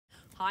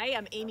Hi,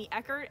 I'm Amy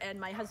Eckert and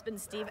my husband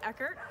Steve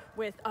Eckert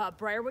with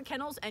Brierwood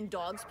Kennels and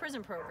DAWGS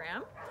Prison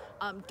Program.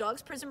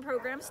 DAWGS Prison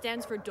Program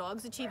stands for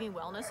Dogs Achieving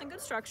Wellness and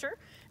Good Structure,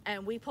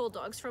 and we pull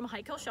dogs from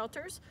high-kill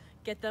shelters,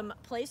 get them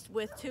placed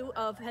with 2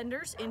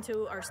 offenders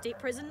into our state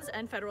prisons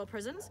and federal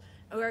prisons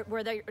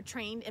where they are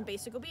trained in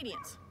basic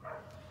obedience.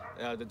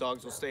 The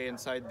dogs will stay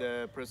inside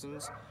the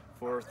prisons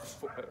for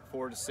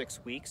 4 to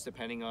 6 weeks,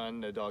 depending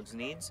on the dog's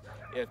needs.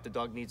 If the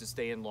dog needs to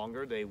stay in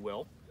longer, they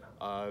will.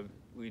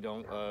 We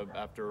don't,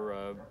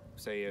 after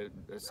say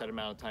a set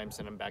amount of time,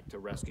 send them back to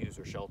rescues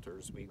or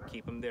shelters. We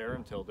keep them there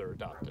until they're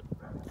adopted.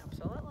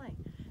 Absolutely.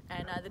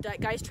 And the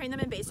guys train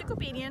them in basic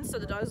obedience, so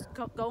the dogs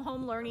go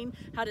home learning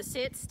how to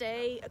sit,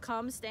 stay,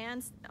 come,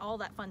 stand, all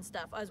that fun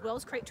stuff, as well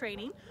as crate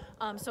training.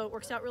 So it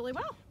works out really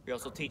well. We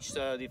also teach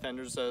the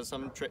offenders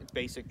some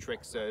basic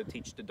tricks to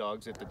teach the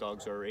dogs if the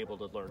dogs are able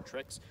to learn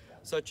tricks,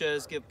 such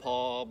as give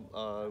paw,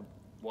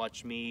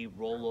 watch me,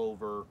 roll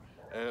over.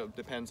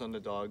 Depends on the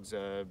dog's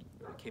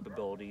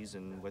capabilities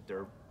and what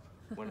they're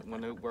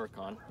want to work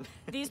on.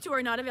 These 2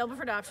 are not available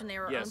for adoption. They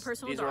are our own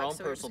personal dogs. These are all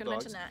so personal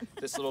dogs.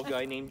 This little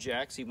guy named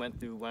Jax, he went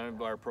through one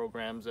of our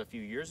programs a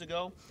few years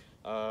ago.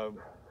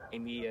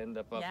 Amy ended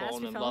up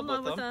falling in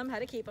love with him. Had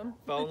to keep him.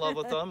 Fell in love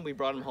with him. We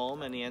brought him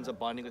home, and he ends up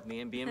bonding with me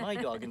and being my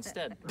dog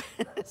instead.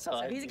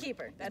 so he's a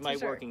keeper. That's he's my for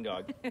sure. working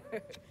dog.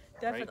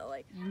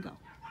 Definitely. There you go.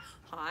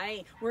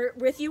 Hi, we're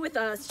with you with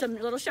some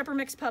little shepherd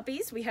mix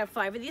puppies. We have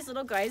 5 of these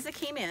little guys that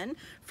came in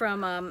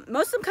from,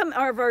 most of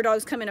our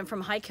dogs come in from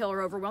high kill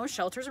or overwhelmed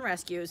shelters and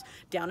rescues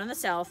down in the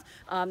south.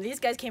 These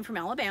guys came from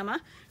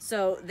Alabama,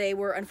 so they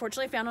were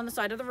unfortunately found on the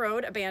side of the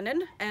road,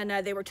 abandoned, and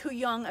they were too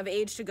young of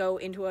age to go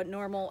into a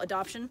normal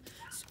adoption.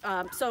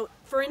 So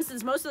for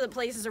instance, most of the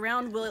places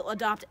around will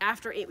adopt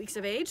after 8 weeks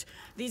of age.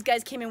 These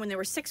guys came in when they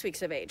were 6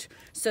 weeks of age,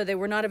 so they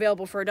were not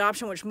available for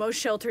adoption, which most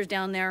shelters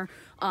down there,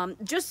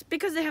 just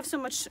because they have so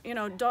much,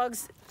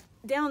 dogs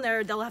down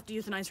there, they'll have to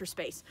euthanize for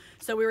space.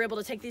 So we were able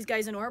to take these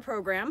guys into our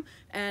program,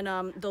 and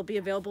they'll be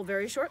available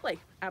very shortly.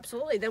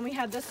 Absolutely. Then we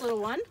have this little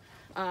one,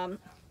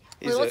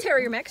 little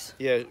terrier mix.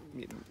 Yeah,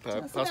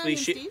 possibly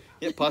Shiba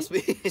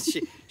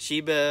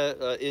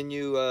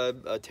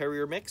Inu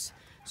terrier mix.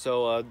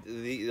 So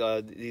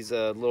these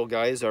little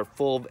guys are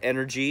full of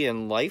energy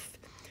and life,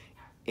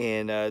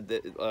 and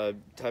the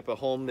type of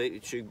home they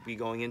should be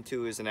going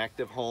into is an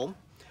active home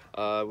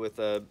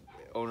with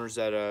owners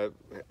that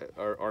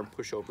aren't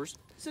pushovers.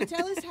 So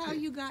tell us how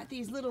you got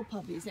these little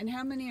puppies and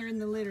how many are in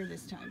the litter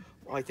this time?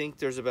 Well, I think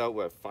there's about,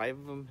 what, 5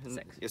 of them?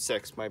 6. Yeah,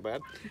 6, my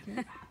bad.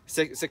 Okay.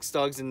 Six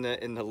dogs in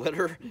the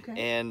litter.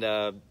 Okay. And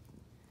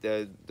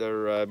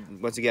they're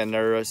once again,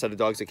 they're a set of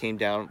dogs that came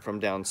down from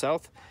down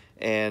south.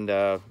 And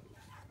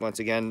once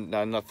again,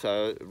 not enough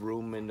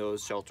room in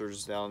those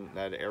shelters down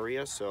that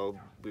area. So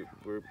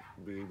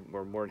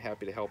we're more than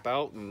happy to help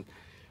out and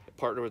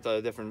partner with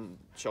different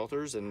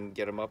shelters and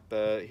get them up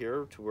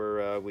here to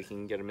where we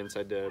can get them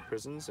inside the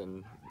prisons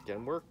and get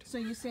them worked. So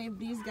you saved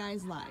these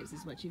guys' lives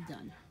is what you've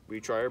done. We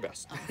try our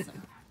best.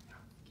 Awesome.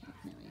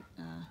 Okay,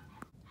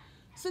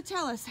 so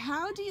tell us,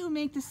 how do you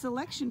make the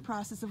selection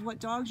process of what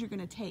dogs you're going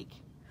to take?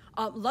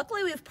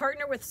 Luckily, we've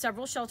partnered with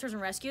several shelters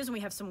and rescues, and we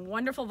have some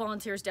wonderful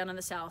volunteers down in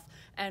the south.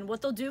 And what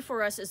they'll do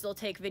for us is they'll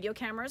take video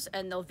cameras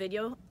and they'll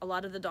video a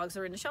lot of the dogs that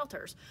are in the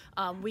shelters.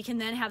 We can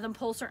then have them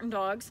pull certain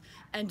dogs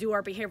and do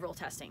our behavioral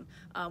testing.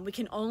 We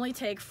can only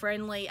take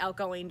friendly,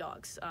 outgoing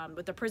dogs.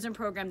 With the prison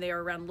program, they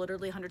are around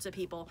literally hundreds of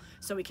people,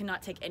 so we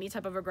cannot take any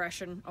type of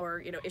aggression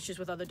or issues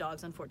with other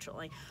dogs,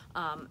 unfortunately.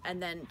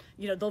 And then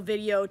they'll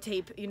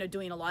videotape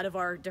doing a lot of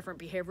our different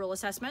behavioral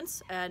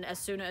assessments. And as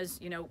soon as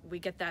we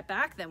get that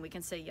back, then we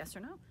can say yes or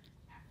no.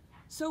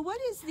 So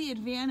what is the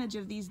advantage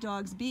of these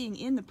dogs being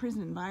in the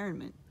prison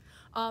environment?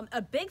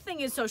 A big thing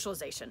is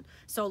socialization.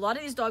 So a lot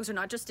of these dogs are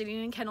not just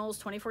sitting in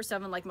kennels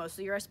 24/7 like most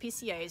of your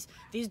SPCAs.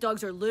 These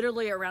dogs are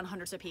literally around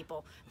hundreds of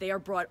people. They are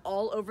brought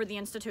all over the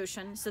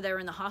institution. So they're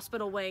in the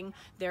hospital wing.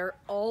 They're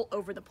all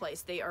over the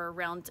place. They are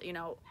around,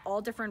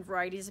 all different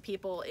varieties of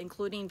people,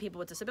 including people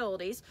with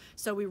disabilities.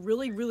 So we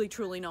really, really,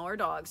 truly know our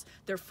dogs.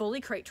 They're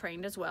fully crate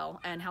trained as well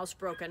and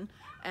housebroken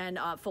and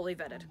fully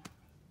vetted.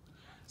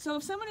 So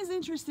if someone is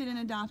interested in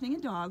adopting a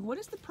dog, what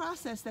is the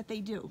process that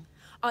they do?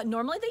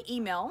 Normally they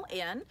email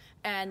in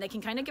and they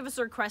can kind of give us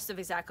a request of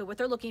exactly what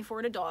they're looking for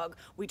in a dog.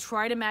 We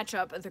try to match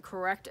up the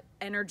correct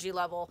energy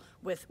level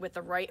with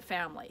the right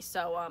family.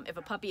 So if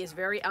a puppy is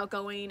very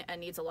outgoing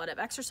and needs a lot of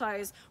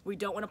exercise, we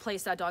don't want to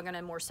place that dog in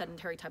a more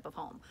sedentary type of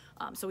home.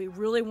 So we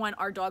really want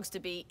our dogs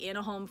to be in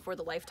a home for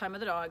the lifetime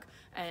of the dog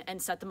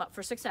and set them up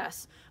for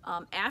success.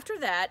 After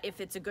that, if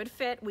it's a good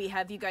fit, we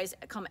have you guys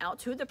come out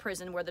to the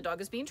prison where the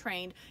dog is being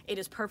trained. It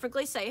is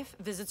perfectly safe.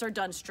 Visits are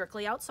done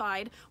strictly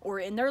outside or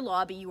in their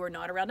lobby. You are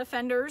not around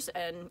offenders,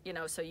 and you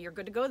know, so you're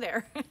good to go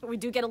there. We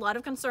do get a lot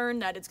of concern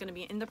that it's going to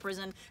be in the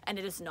prison, and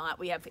it is not.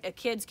 We have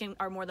kids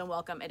are more than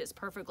welcome. It is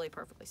perfectly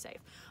safe.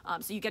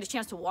 So you get a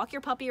chance to walk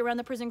your puppy around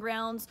the prison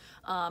grounds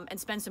and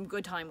spend some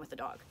good time with the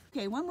dog.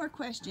 Okay, one more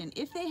question.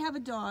 If they have a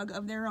dog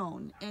of their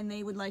own and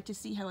they would like to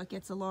see how it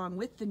gets along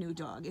with the new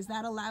dog, is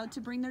that allowed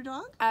to bring their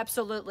dog?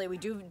 Absolutely. We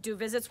do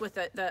visits with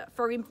the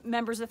furry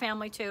members of the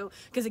family too,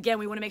 because again,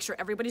 we want to make sure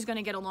everybody's going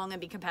to get along and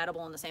be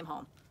compatible in the same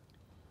home.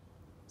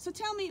 So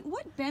tell me,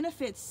 what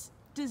benefits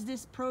does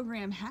this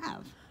program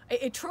have?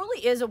 It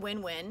truly is a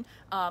win-win.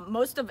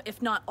 Most of, if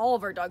not all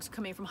of our dogs are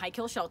coming from high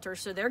kill shelters,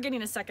 so they're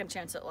getting a second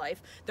chance at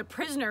life. The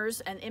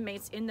prisoners and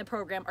inmates in the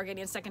program are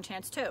getting a second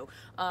chance too.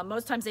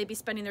 Most times they'd be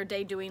spending their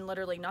day doing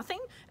literally nothing,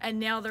 and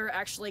now they're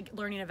actually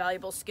learning a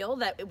valuable skill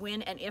that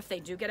when and if they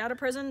do get out of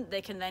prison,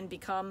 they can then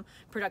become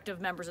productive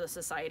members of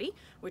society,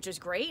 which is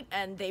great,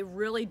 and they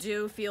really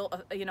do feel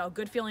a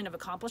good feeling of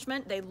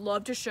accomplishment. They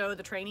love to show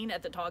the training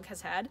that the dog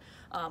has had.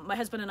 My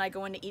husband and I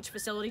go into each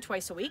facility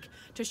twice a week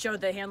to show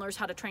the handlers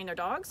how to train their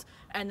dogs.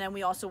 And then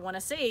we also want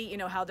to see,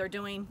 how they're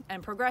doing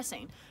and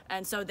progressing.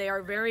 And so they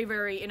are very,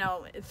 very,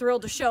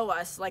 thrilled to show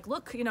us, like,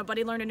 look,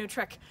 buddy learned a new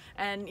trick.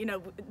 And,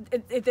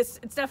 it's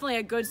definitely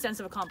a good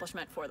sense of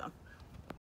accomplishment for them.